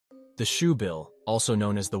The shoebill, also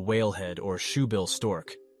known as the whalehead or shoebill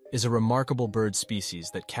stork, is a remarkable bird species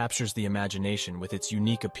that captures the imagination with its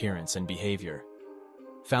unique appearance and behavior.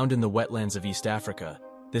 Found in the wetlands of East Africa,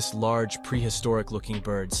 this large, prehistoric-looking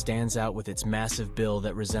bird stands out with its massive bill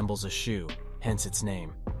that resembles a shoe, hence its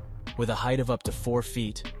name. With a height of up to 4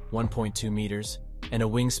 feet, 1.2 meters, and a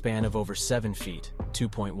wingspan of over 7 feet,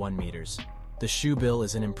 2.1 meters, the shoebill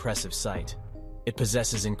is an impressive sight. It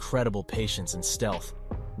possesses incredible patience and stealth,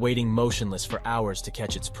 waiting motionless for hours to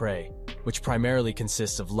catch its prey, which primarily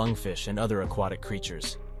consists of lungfish and other aquatic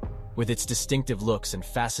creatures. With its distinctive looks and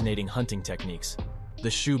fascinating hunting techniques, the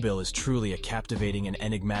shoebill is truly a captivating and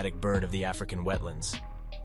enigmatic bird of the African wetlands.